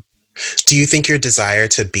 Do you think your desire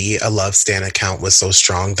to be a love stan account was so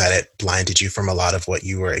strong that it blinded you from a lot of what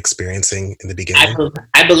you were experiencing in the beginning?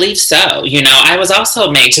 I believe so. You know, I was also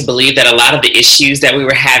made to believe that a lot of the issues that we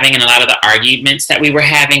were having and a lot of the arguments that we were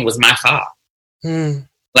having was my fault.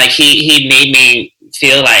 Like he made me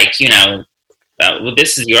feel like, you know, well,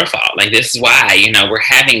 this is your fault. Like, this is why, you know, we're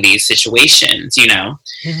having these situations, you know,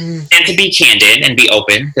 and to be candid and be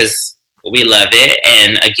open because we love it.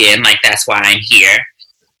 And again, like, that's why I'm here.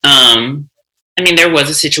 I mean, there was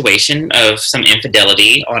a situation of some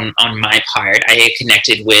infidelity on my part. I had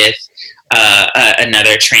connected with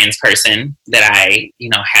another trans person that I, you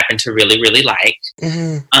know, happened to really, really like.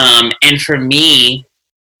 And for me,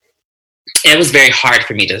 it was very hard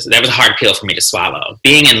for me that was a hard pill for me to swallow.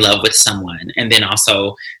 Being in love with someone and then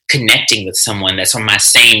also connecting with someone that's on my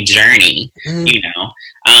same journey, you know.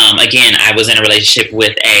 Again, I was in a relationship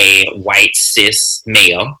with a white cis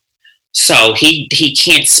male. So he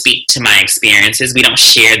can't speak to my experiences. We don't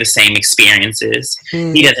share the same experiences.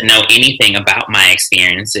 He doesn't know anything about my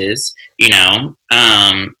experiences, you know.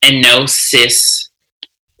 And no cis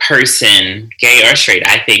person, gay or straight,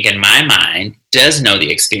 I think in my mind, does know the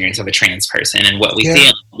experience of a trans person and what we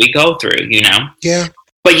feel, we go through, you know.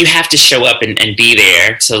 But you have to show up and be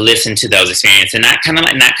there to listen to those experiences and not kind of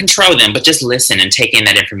like not control them, but just listen and take in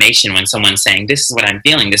that information when someone's saying, this is what I'm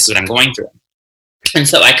feeling, this is what I'm going through. And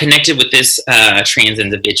so I connected with this trans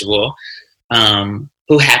individual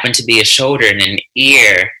who happened to be a shoulder and an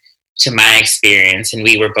ear to my experience. And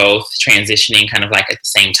we were both transitioning kind of like at the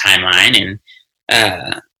same timeline.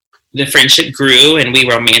 And the friendship grew and we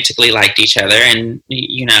romantically liked each other. And,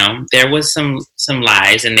 you know, there was some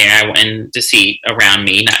lies in there and deceit around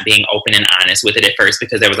me not being open and honest with it at first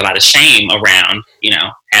because there was a lot of shame around, you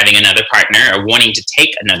know, having another partner or wanting to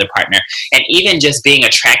take another partner. And even just being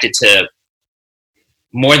attracted to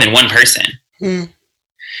more than one person.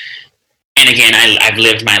 And again, I've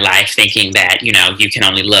lived my life thinking that, you know, you can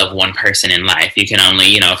only love one person in life. You can only,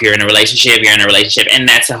 you know, if you're in a relationship, you're in a relationship. And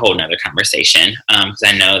that's a whole nother conversation because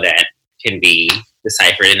I know that can be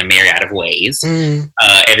deciphered in a myriad of ways.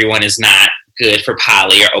 Everyone is not good for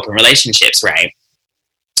poly or open relationships, right?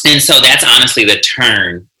 And so that's honestly the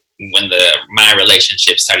turn when my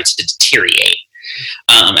relationship started to deteriorate.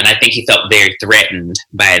 And I think he felt very threatened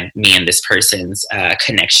by me and this person's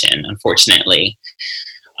connection, unfortunately.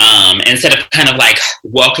 Instead of kind of like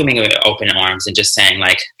welcoming it with open arms and just saying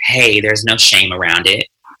like, hey, there's no shame around it.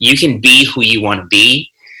 You can be who you want to be.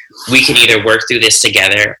 We can either work through this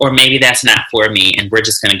together or maybe that's not for me and we're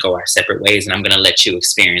just going to go our separate ways and I'm going to let you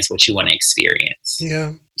experience what you want to experience.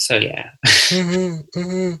 Yeah. So, yeah.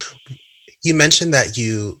 You mentioned that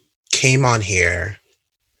you came on here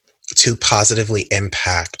to positively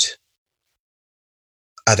impact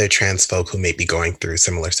other trans folk who may be going through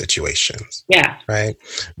similar situations. Yeah. Right?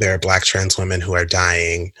 There are Black trans women who are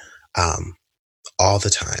dying all the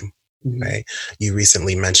time. Right? You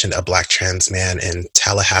recently mentioned a Black trans man in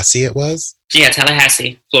Tallahassee, it was? Yeah,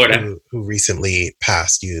 Tallahassee, Florida. Who recently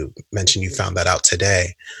passed. You mentioned you found that out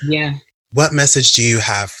today. Yeah. What message do you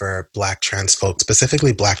have for Black trans folk,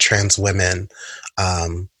 specifically Black trans women,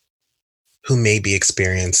 who may be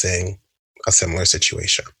experiencing a similar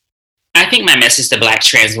situation? I think my message to Black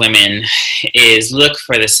trans women is look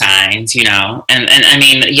for the signs, you know, and I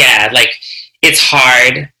mean, yeah, like it's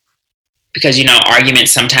hard because, you know,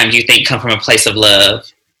 arguments sometimes you think come from a place of love,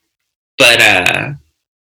 but a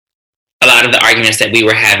lot of the arguments that we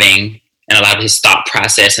were having and a lot of his thought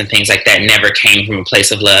process and things like that never came from a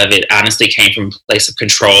place of love. It honestly came from a place of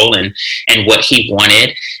control and what he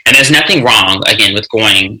wanted. And there's nothing wrong, again, with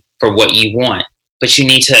going for what you want. but you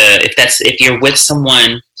need to, if you're with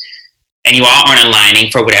someone and you all aren't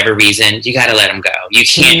aligning for whatever reason, you got to let them go. You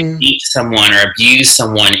can't beat someone or abuse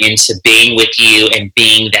someone into being with you and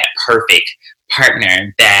being that perfect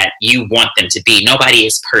partner that you want them to be. Nobody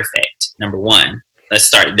is perfect, number one. Let's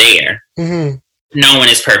start there. Mm-hmm. No one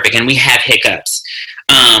is perfect, and we have hiccups.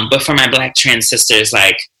 But for my Black trans sisters,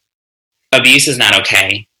 like, abuse is not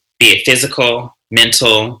okay. Be it physical,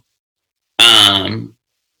 mental,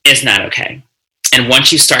 it's not okay. And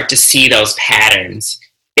once you start to see those patterns,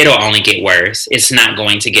 it'll only get worse. It's not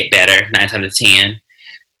going to get better 9 times out of 10.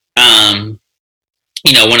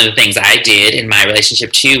 One of the things I did in my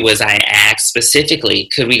relationship too was I asked specifically,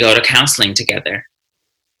 could we go to counseling together?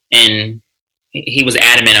 And he was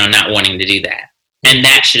adamant on not wanting to do that. And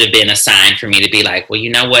that should have been a sign for me to be like, well,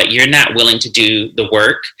 you know what? You're not willing to do the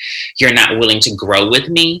work. You're not willing to grow with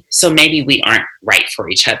me. So maybe we aren't right for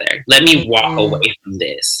each other. Let me walk away from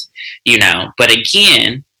this, But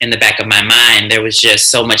again, in the back of my mind, there was just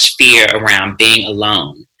so much fear around being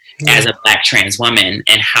alone as a Black trans woman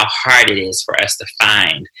and how hard it is for us to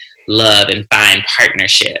find love and find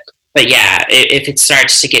partnership. But yeah, if it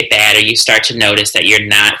starts to get bad or you start to notice that you're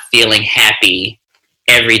not feeling happy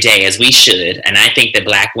every day as we should, and I think that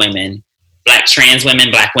Black women, Black trans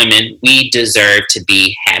women, Black women, we deserve to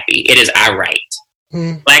be happy. It is our right.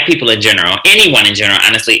 Black people in general, anyone in general,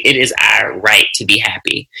 honestly, it is our right to be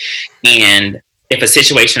happy. And if a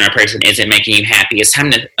situation or a person isn't making you happy, it's time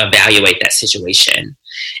to evaluate that situation,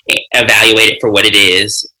 evaluate it for what it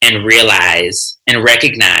is, and realize and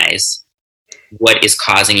recognize what is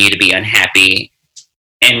causing you to be unhappy,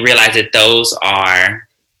 and realize that those are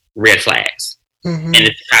red flags. And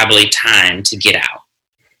it's probably time to get out,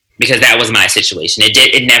 because that was my situation.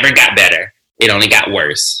 It never got better. It only got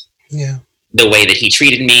worse. Yeah. The way that he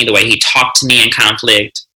treated me, the way he talked to me in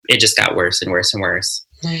conflict, it just got worse and worse and worse.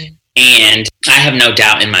 And I have no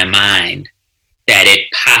doubt in my mind that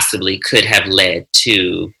it possibly could have led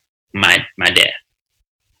to my death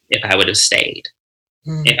if I would have stayed.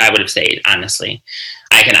 If I would have stayed, honestly.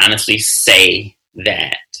 I can honestly say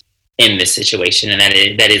that in this situation, and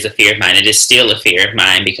that is a fear of mine. It is still a fear of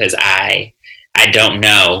mine because I don't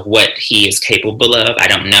know what he is capable of. I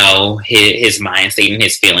don't know his mind state and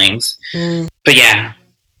his feelings. But yeah,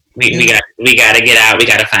 we got to get out. We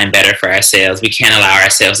got to find better for ourselves. We can't allow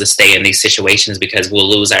ourselves to stay in these situations because we'll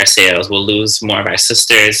lose ourselves. We'll lose more of our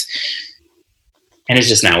sisters, and it's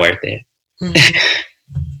just not worth it.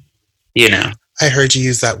 I heard you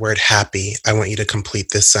use that word happy. I want you to complete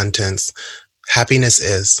this sentence. Happiness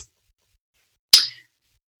is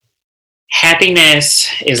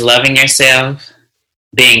loving yourself,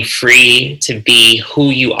 being free to be who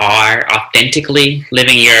you are authentically,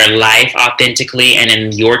 living your life authentically and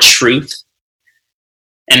in your truth.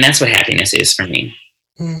 And that's what happiness is for me.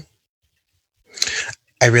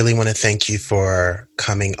 I really want to thank you for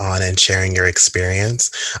coming on and sharing your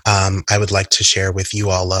experience. I would like to share with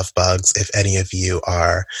you all love bugs if any of you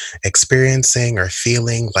are experiencing or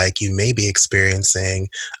feeling like you may be experiencing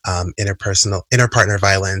interpartner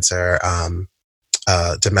violence or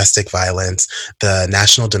domestic violence. The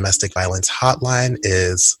National Domestic Violence Hotline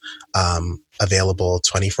is available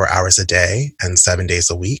 24 hours a day and 7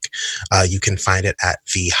 days a week. You can find it at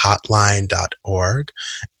thehotline.org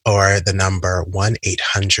or the number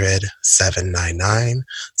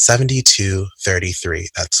 1-800-799-7233.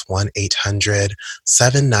 That's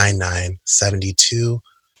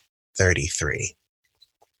 1-800-799-7233.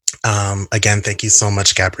 Again, thank you so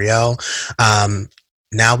much, Gabrielle.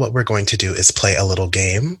 Now what we're going to do is play a little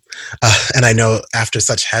game. And I know after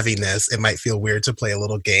such heaviness, it might feel weird to play a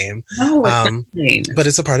little game. No, but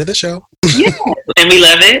it's a part of the show. Yeah, and we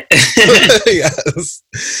love it. Yes.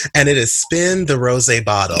 And it is Spin the Rosé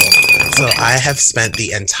Bottle. So I have spent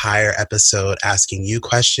the entire episode asking you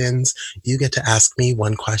questions. You get to ask me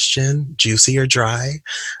one question, juicy or dry,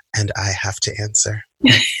 and I have to answer.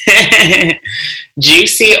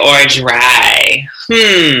 Juicy or dry?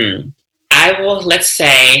 Let's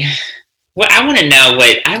say, well, I want to know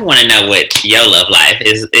what your love life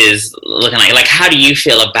is looking like. Like, how do you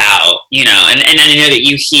feel about, and I know that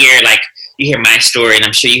you hear my story, and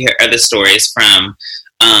I'm sure you hear other stories from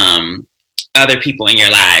other people in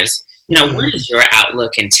your lives. What is your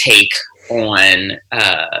outlook and take on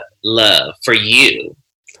love for you?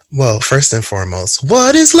 Well, first and foremost,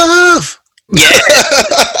 what is love? Yes.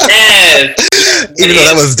 Even though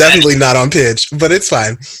that was definitely not on pitch, but it's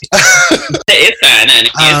fine. It's fine, honey.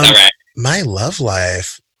 It's all right. My love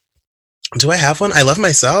life. Do I have one? I love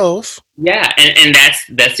myself. Yeah, and that's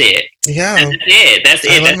it. Yeah. That's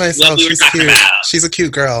it. I love myself. What we were She's talking cute. about. She's a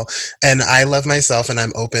cute girl. And I love myself, and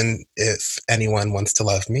I'm open if anyone wants to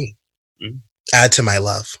love me. Add to my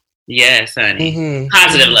love. Yes, honey.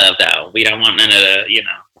 Positive love, though. We don't want none of the,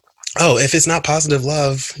 Oh, if it's not positive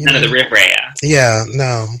love. None of the riff-raff. Yeah,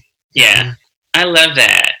 no. Yeah. I love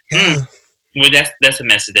that. Yeah. Well, that's a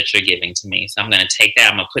message that you're giving to me. So I'm going to take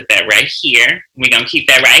that. I'm going to put that right here. We're going to keep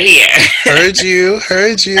that right here. Heard you.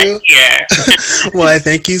 Right here. Well, I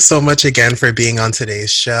thank you so much again for being on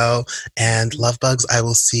today's show. And love bugs, I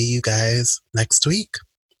will see you guys next week.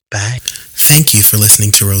 Bye. Thank you for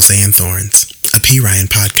listening to Roseanne Thorns, a P. Ryan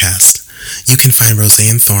podcast. You can find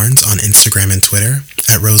Roseanne Thorns on Instagram and Twitter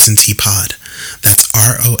at RosenTPod. That's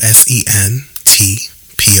RosenTPod.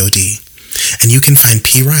 And you can find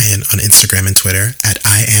P. Ryan on Instagram and Twitter at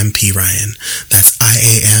IamPRyan. That's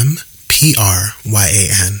IamPryan.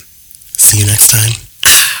 See you next time.